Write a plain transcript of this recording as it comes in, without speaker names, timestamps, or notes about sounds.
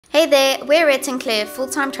Hey there, we're Rhett and Claire,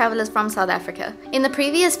 full-time travelers from South Africa. In the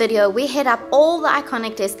previous video, we hit up all the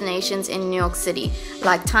iconic destinations in New York City,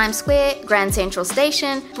 like Times Square, Grand Central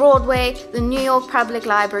Station, Broadway, the New York Public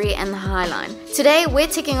Library, and the High Line. Today, we're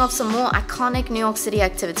ticking off some more iconic New York City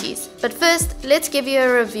activities. But first, let's give you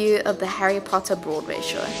a review of the Harry Potter Broadway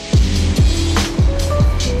show.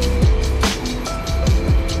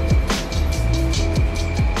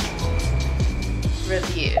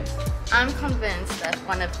 Review. I'm convinced that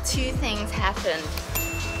one of two things happened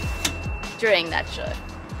during that show.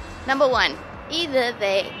 Number one, either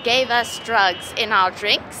they gave us drugs in our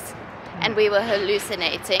drinks and we were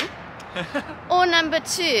hallucinating, or number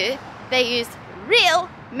two, they used real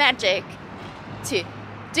magic to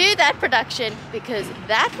do that production, because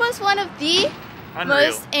that was one of the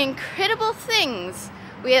most incredible things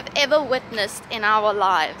we have ever witnessed in our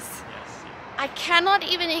lives. I cannot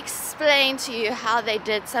even explain to you how they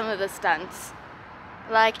did some of the stunts.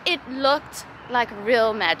 Like, it looked like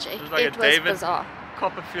real magic. It was like it a was David bizarre.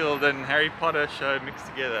 Copperfield and Harry Potter show mixed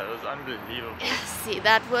together. It was unbelievable. See,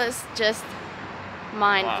 that was just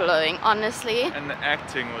mind-blowing, honestly. And the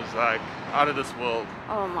acting was like out of this world.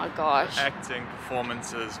 Oh my gosh. Acting,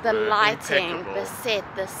 performances, The were lighting, impeccable. the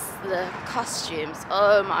set, the costumes.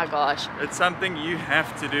 Oh my gosh. It's something you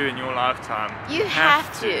have to do in your lifetime. You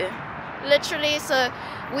have to. Literally, so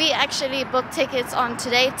we actually booked tickets on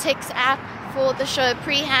Today Tix app for the show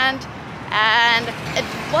pre-hand, and it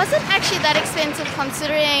wasn't actually that expensive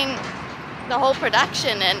considering the whole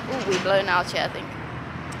production. And ooh, we're blown out here, I think.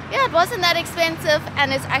 Yeah, it wasn't that expensive,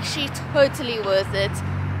 and it's actually totally worth it.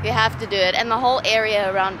 You have to do it, and the whole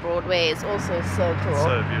area around Broadway is also so cool. It's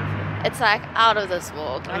so beautiful. It's like out of this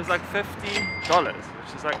world. It was like $50,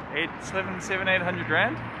 which is like 800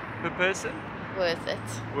 rand per person. Worth it.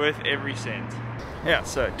 Worth every cent. Yeah,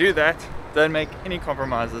 so do that. Don't make any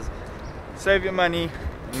compromises. Save your money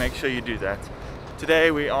and make sure you do that.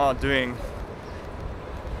 Today we are doing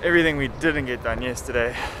everything we didn't get done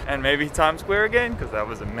yesterday, and maybe Times Square again, because that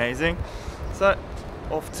was amazing. So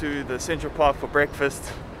off to the Central Park for breakfast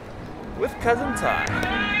with Cousin Ty.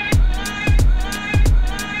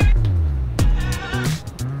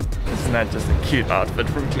 Isn't that just a cute outfit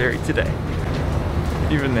from Clary today?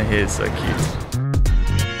 Even the hair is so cute.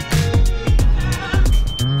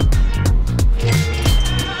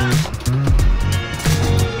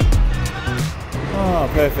 Oh,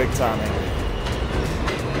 perfect timing.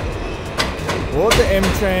 Board the M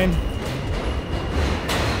train.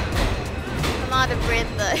 I'm out of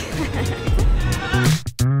breath though.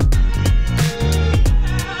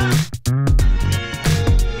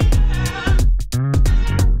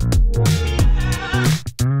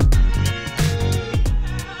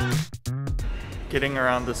 Getting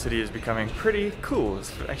around the city is becoming pretty cool.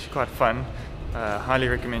 It's actually quite fun. Highly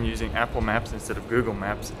recommend using Apple Maps instead of Google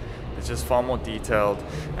Maps. It's just far more detailed,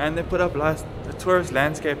 and they put up the tourist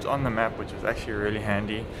landscapes on the map, which is actually really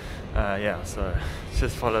handy. Yeah, so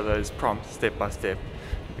just follow those prompts step by step.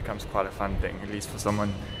 It becomes quite a fun thing, at least for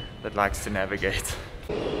someone that likes to navigate.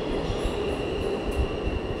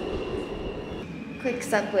 Quick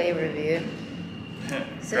subway review.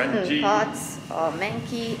 Certain parts are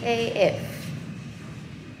manky AF.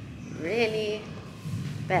 Really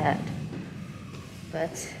bad.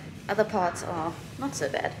 But other parts are not so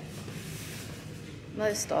bad.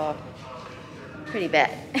 Most are pretty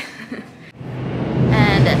bad.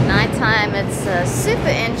 And at nighttime it's super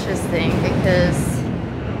interesting because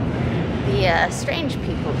the strange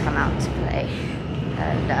people come out to play.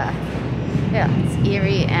 And yeah, it's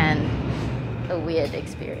eerie and a weird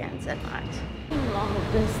experience at night. How long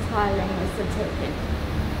of this tiling is it taking?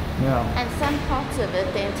 Yeah. And some parts of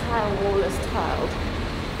it, the entire wall is tiled.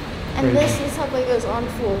 And Crazy. this subway goes on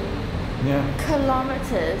for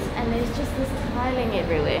kilometers, and there's just this tiling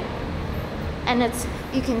everywhere. And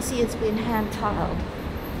you can see it's been hand tiled.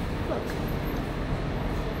 Look.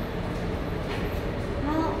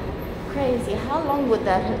 How crazy. How long would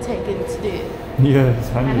that have taken to do? Yes,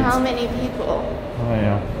 hundreds. And how many people? Oh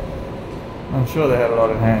yeah. I'm sure they had a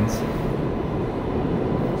lot of hands.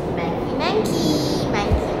 Manky,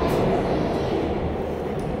 manky.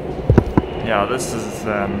 Yeah, this is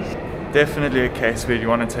definitely a case where you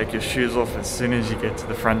want to take your shoes off as soon as you get to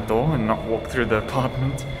the front door and not walk through the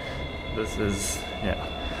apartment. This is, yeah.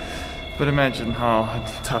 But imagine how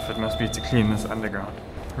tough it must be to clean this underground.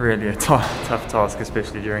 Really a tough task,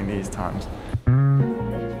 especially during these times.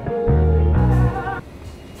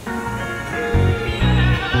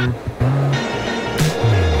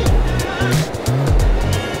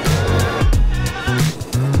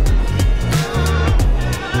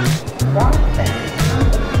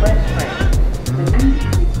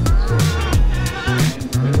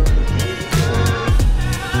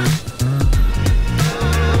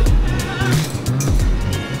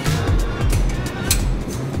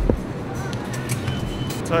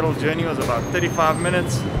 total journey was about 35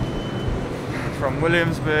 minutes from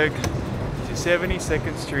Williamsburg to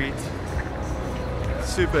 72nd Street.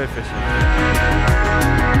 Super efficient.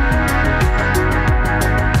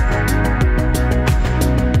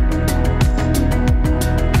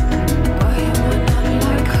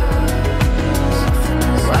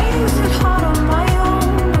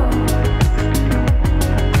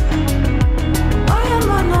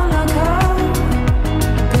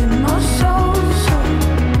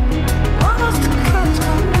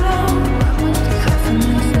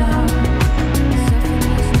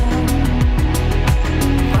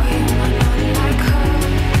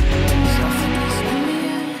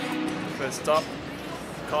 Stop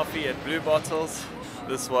coffee at Blue Bottles.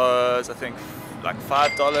 This was, I think, like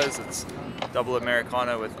 $5. It's double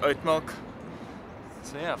Americano with oat milk.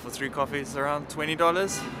 So yeah, for 3 coffees around $20.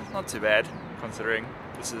 Not too bad, considering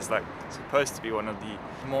this is like supposed to be one of the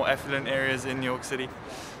more affluent areas in New York City.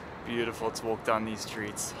 Beautiful to walk down these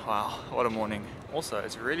streets. Wow, what a morning. Also,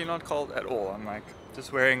 it's really not cold at all. I'm like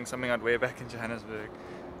just wearing something I'd wear back in Johannesburg.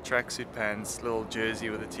 Tracksuit pants, little jersey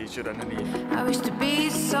with a t-shirt underneath. I wish to be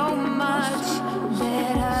so much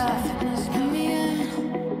better.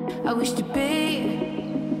 I wish to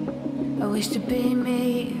be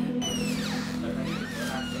me.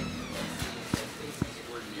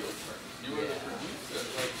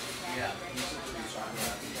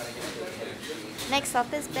 Next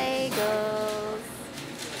stop is Bagels.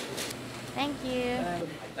 Thank you.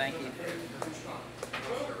 Thank you.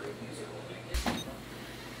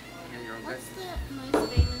 What's the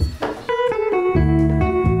most famous?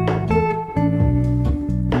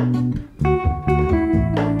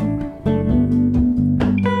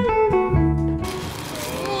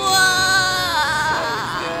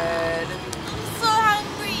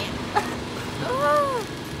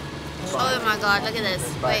 Oh my god, look at this.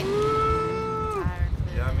 Wait.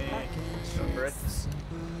 Yummy. Some Rhett.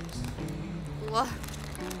 Whoa.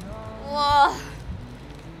 Whoa.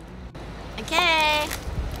 Okay.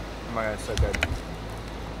 Oh my god, so good.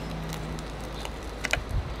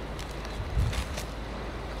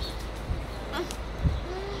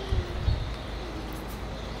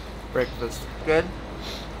 Breakfast. Good?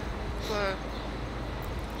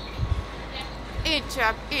 Eat,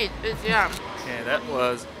 chap, eat. It's yum. Okay, that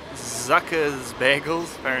was Zucker's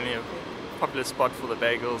Bagels. Apparently a popular spot for the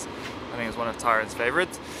bagels. I think it's one of Tyron's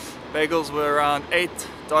favorites. Bagels were around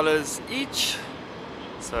 $8 each.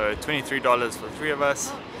 So $23 for 3 of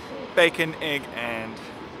us. Bacon, egg, and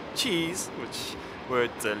cheese, which were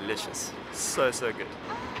delicious. So good.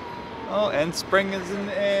 Oh, and spring is in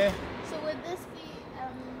the air. So would this be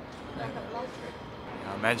like a block?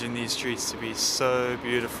 I imagine these streets to be so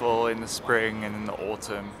beautiful in the spring and in the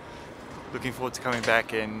autumn. Looking forward to coming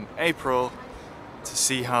back in April to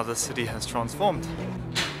see how the city has transformed.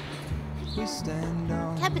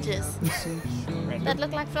 Cabbages that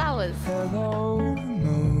look like flowers.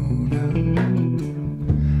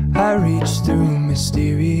 I reach through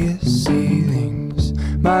mysterious ceilings,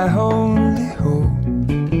 my only hope.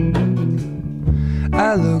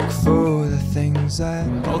 I look for the things I...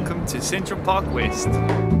 Welcome to Central Park West.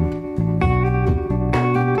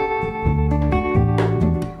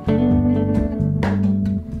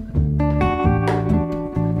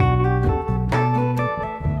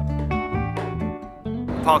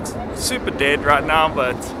 Park's super dead right now,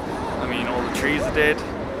 but I mean all the trees are dead.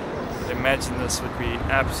 But imagine this would be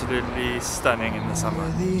absolutely stunning in the summer.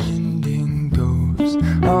 The ending goes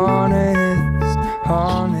honest,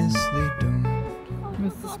 honestly don't.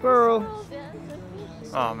 Mr. Squirrel.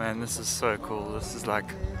 Oh man, this is so cool. This is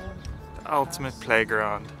like the ultimate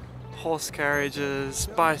playground. Horse carriages,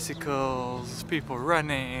 bicycles, people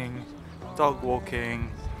running, dog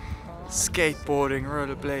walking, skateboarding,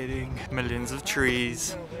 rollerblading, millions of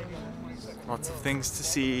trees, lots of things to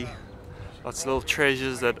see, lots of little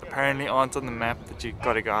treasures that apparently aren't on the map that you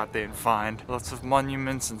gotta go out there and find, lots of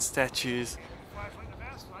monuments and statues,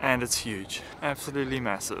 and it's huge, absolutely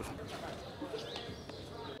massive.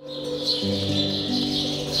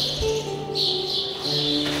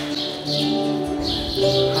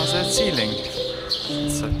 How's that ceiling?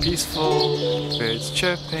 It's so peaceful, birds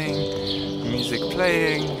chirping, music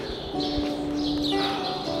playing.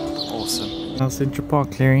 Awesome. How's Central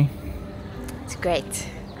Park, Clary? It's great.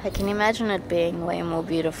 I can imagine it being way more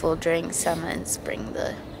beautiful during summer and spring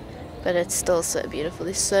though. But it's still so beautiful.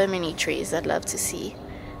 There's so many trees I'd love to see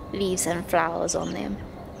leaves and flowers on them.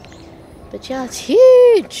 But yeah, it's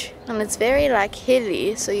huge! And it's very like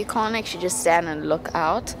hilly, so you can't actually just stand and look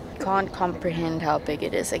out. You can't comprehend how big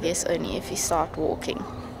it is, I guess only if you start walking.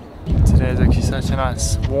 Today is actually such a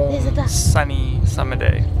nice, warm, There's a duck. sunny summer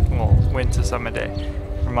day. Well, winter summer day.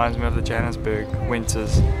 Reminds me of the Johannesburg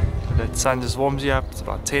winters. That sun just warms you up. It's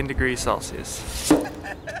about 10 degrees Celsius.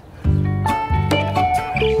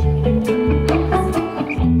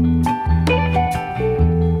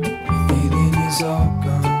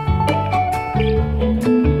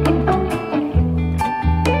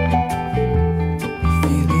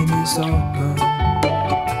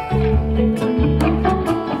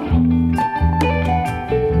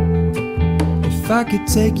 If I could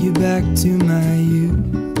take you back to my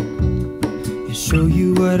youth and show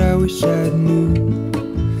you what I wish I knew,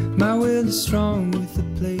 my will is strong with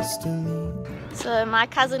a place to lean. So my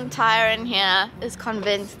cousin Tyron here is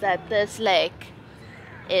convinced that this lake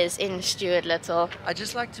is in Stuart Little. I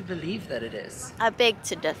just like to believe that it is. I beg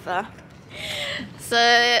to differ.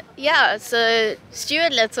 So yeah, so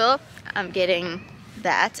Stuart Little, I'm getting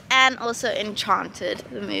that, and also Enchanted,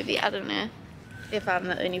 the movie. I don't know if I'm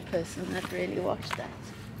the only person that really watched that.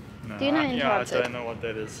 No, Do you know yeah, I Enchanted? don't know what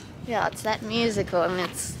that is. Yeah, it's that musical, and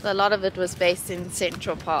a lot of it was based in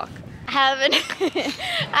Central Park. I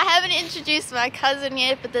haven't introduced my cousin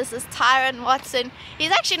yet, but this is Tyron Watson.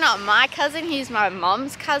 He's actually not my cousin, he's my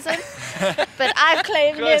mom's cousin. But I've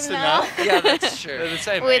claimed Close him now. enough. Yeah, that's true. They're the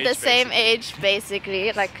same We're age, the same basically. age,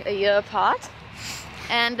 basically, like a year apart.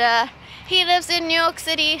 And he lives in New York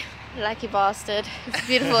City. Lucky bastard. It's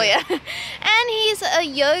beautiful here. And he's a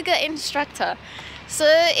yoga instructor. So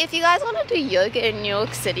if you guys want to do yoga in New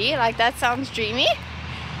York City, like that sounds dreamy,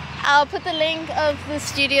 I'll put the link of the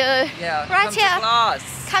studio Yeah, right come here. to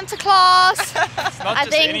class. Come to class. It's not I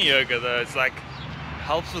just think- any yoga though, it's like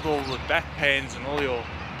helps with all the back pains and all your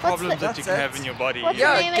problems that you That's can it. have in your body. What's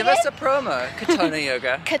Yeah, the name give again? us a promo. Katona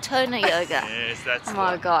Yoga. Katona yoga. Yes, that's Oh the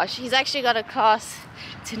my one. gosh. He's actually got a class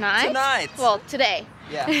tonight. Tonight. Well, today.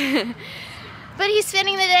 Yeah. But he's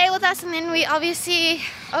spending the day with us, and then we obviously,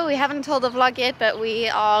 we haven't told the vlog yet, but we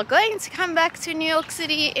are going to come back to New York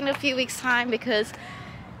City in a few weeks' time because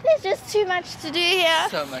there's just too much to do here.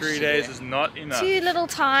 So much 3 to days do. is not enough. Too little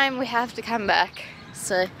time, we have to come back.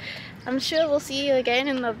 So I'm sure we'll see you again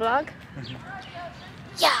in the vlog.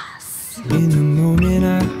 Yes! In the moment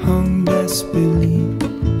I hung desperately,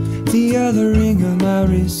 the other ring on my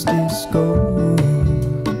wrist is gold,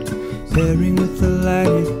 pairing with the light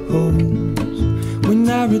it holds. When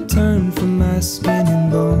I return from my skin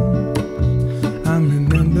and bones, I'm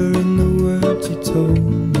remembering the words you told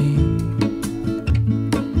me.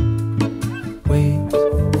 Wait,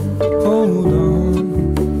 hold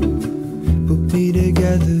on, put me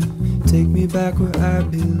together, take me back where I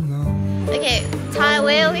belong. Okay, Ty,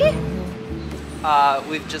 where are we?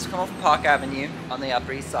 We've just come off Park Avenue on the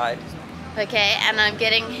Upper East Side. Okay, and I'm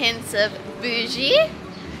getting hints of bougie.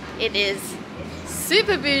 It is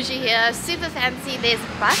super bougie here, super fancy. There's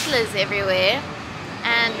butlers everywhere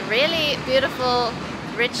and really beautiful,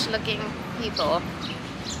 rich looking people.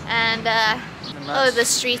 And the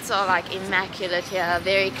streets are like immaculate here,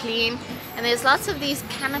 very clean. And there's lots of these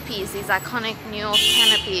canopies, these iconic New York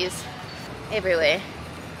canopies everywhere,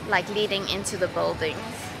 like leading into the buildings.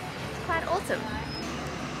 It's quite awesome.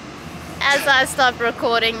 As I stopped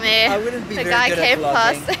recording there, I wouldn't be the very guy good at came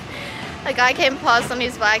vlogging. past. A guy came past on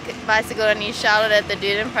his bicycle and he shouted at the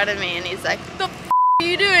dude in front of me and he's like, "The f are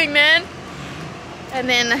you doing, man?" And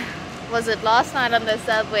then, was it last night on the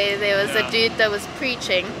subway, there was a dude that was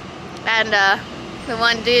preaching, and the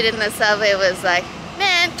one dude in the subway was like,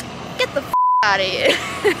 "Man, get the f out of here."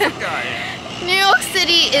 New York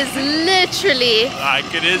City is literally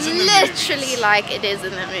Like it is in the literally movies. like it is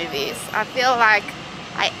in the movies. I feel like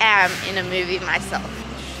I am in a movie myself.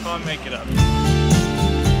 Can't make it up.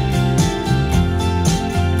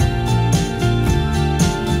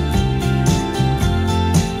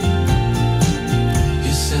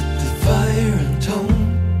 You set the fire and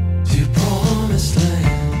tone to your promised land.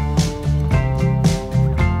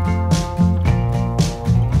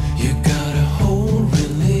 You got a whole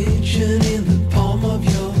religion in the palm of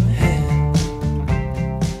your hand.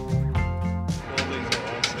 Buildings are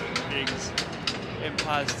awesome. Biggs,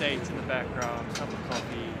 Empire State in the background, cup of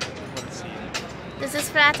coffee. What a scene. This is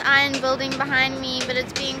Flatiron Building behind me, but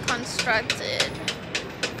it's being constructed.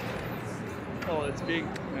 Oh, it's being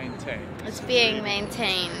maintained. It's being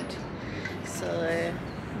maintained. So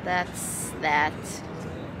that's that.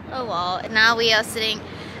 Oh well, now we are sitting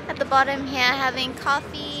at the bottom here having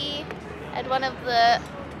coffee at one of the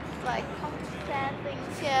like coffee stand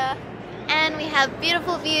things here. And we have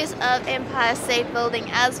beautiful views of Empire State Building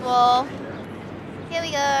as well. Here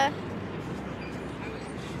we go.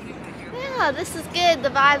 Yeah, this is good. The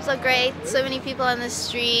vibes are great. So many people on the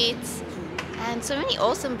streets and so many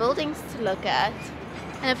awesome buildings to look at.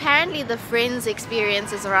 And apparently the Friends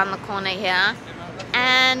experience is around the corner here.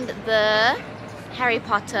 And the Harry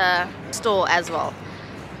Potter store as well.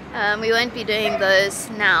 We won't be doing those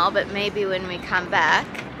now, but maybe when we come back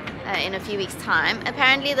in a few weeks' time.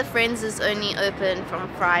 Apparently the Friends is only open from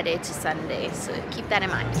Friday to Sunday, so keep that in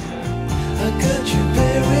mind. I got you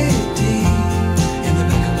buried deep in the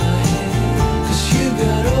back of my head, 'cause you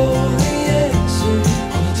got all the answers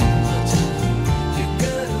on the tip of my tongue. You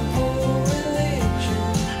got a whole religion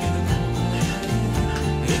in the back of my head.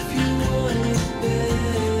 If you want it better.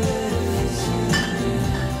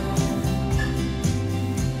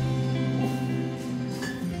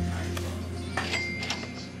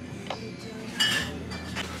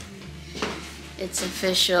 It's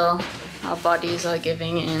official, our bodies are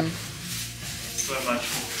giving in. So much.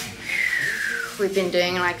 We've been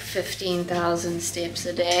doing like 15,000 steps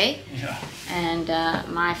a day. Yeah. And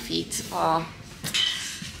my feet are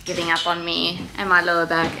giving up on me, and my lower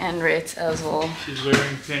back, and Rhett as well. She's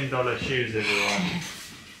wearing $10 shoes, everyone.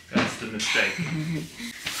 That's the mistake.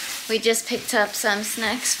 We just picked up some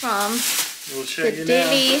snacks from We'll show the you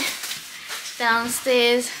deli now.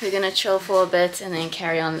 downstairs. We're gonna chill for a bit and then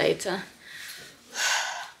carry on later.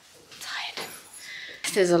 Tired.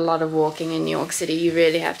 There's a lot of walking in New York City. You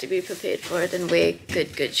really have to be prepared for it and wear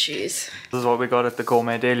good shoes. This is what we got at the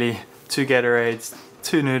Gourmet Deli. 2 Gatorades,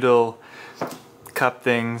 2 noodle cup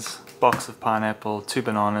things, box of pineapple, 2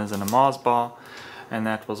 bananas and a Mars bar. And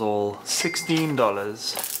that was all $16.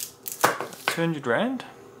 200 Rand?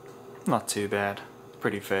 Not too bad.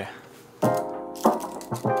 Pretty fair.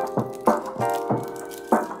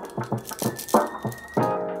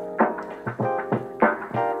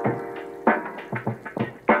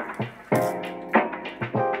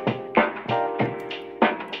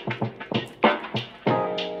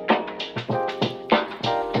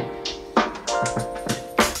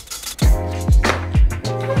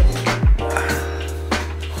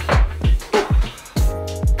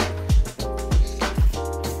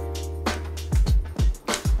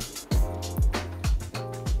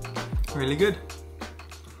 Really good.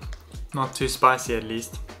 Not too spicy at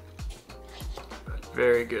least, but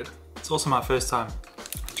very good. It's also my first time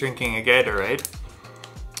drinking a Gatorade.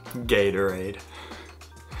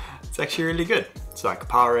 It's actually really good. It's like a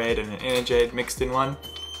Powerade and an Energade mixed in one.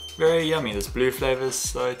 Very yummy. This blue flavor is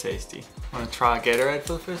so tasty. Want to try a Gatorade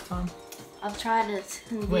for the first time? I've tried it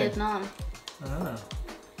in Where? Vietnam. Ah.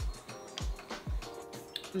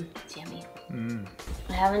 It's yummy.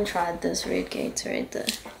 I haven't tried this red Gatorade though.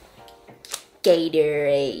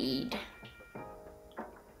 Gatorade.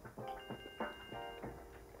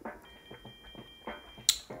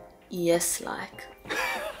 Yes, like.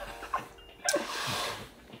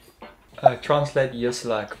 Translate yes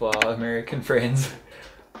like for our American friends.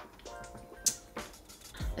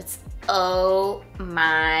 It's oh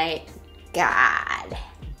my god.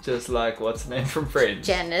 Just like what's the name from Friends?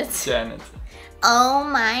 Janet. Janet. Oh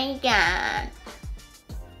my god.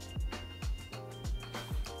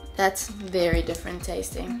 That's very different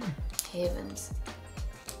tasting. Heavens.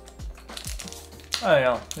 Oh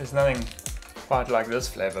yeah, there's nothing quite like this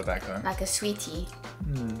flavor back home. Like a sweetie.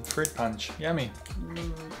 Fruit punch, yummy.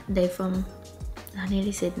 They from, I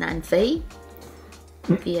nearly said Nam Phi.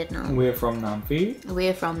 Vietnam. We're from Nam Phi.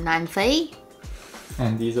 We're from Nam Phi.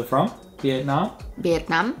 And these are from Vietnam.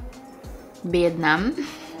 Vietnam. Vietnam.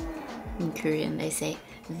 In Korean they say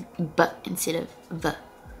B instead of V.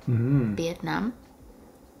 Vietnam.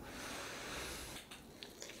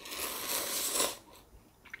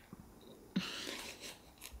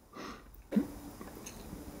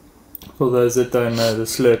 For those that don't know, the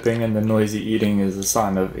slurping and the noisy eating is a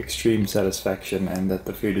sign of extreme satisfaction and that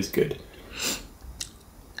the food is good.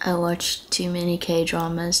 I watched too many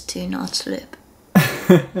K-dramas to not slurp.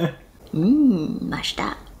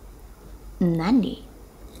 Mashta. Nani.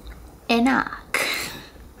 Enak.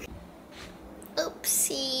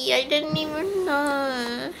 Oopsie, I didn't even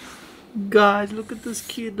know. Guys, look at this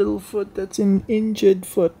cute little foot. That's an injured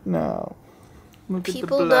foot now. Look at the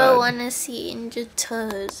People blood. don't want to see injured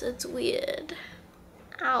toes. That's weird.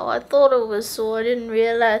 Ow, I thought it was sore. I didn't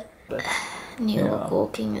realize. New York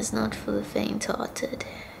walking is not for the faint-hearted.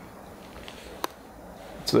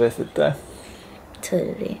 It's worth it though.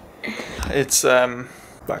 Totally. It's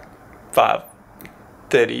like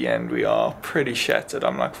 5:30 and we are pretty shattered.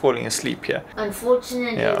 I'm like falling asleep here.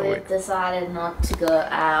 Unfortunately, Yeah, we've decided not to go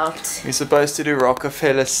out. We're supposed to do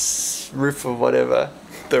Rockefeller's roof or whatever.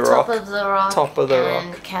 The Top rock. of the rock. Top of the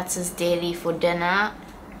and rock. Katz's Deli for dinner.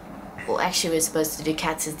 Well, actually, we're supposed to do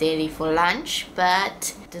Katz's Deli for lunch,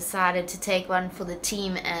 but decided to take one for the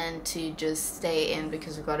team and to just stay in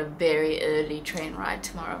because we've got a very early train ride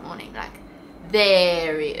tomorrow morning. Like,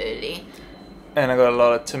 very early. And I got a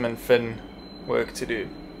lot of Tim and Finn work to do.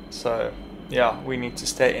 So yeah, we need to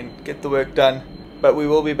stay and get the work done. But we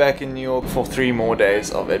will be back in New York for 3 more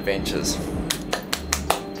days of adventures.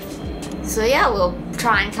 So yeah, we'll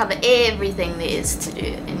try and cover everything there is to do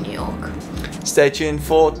in New York. Stay tuned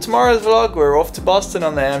for tomorrow's vlog. We're off to Boston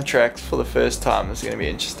on the Amtrak for the first time. It's going to be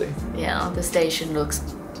interesting. Yeah, the station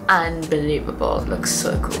looks unbelievable. It looks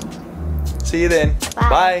so cool. See you then.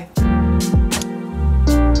 Bye. Bye.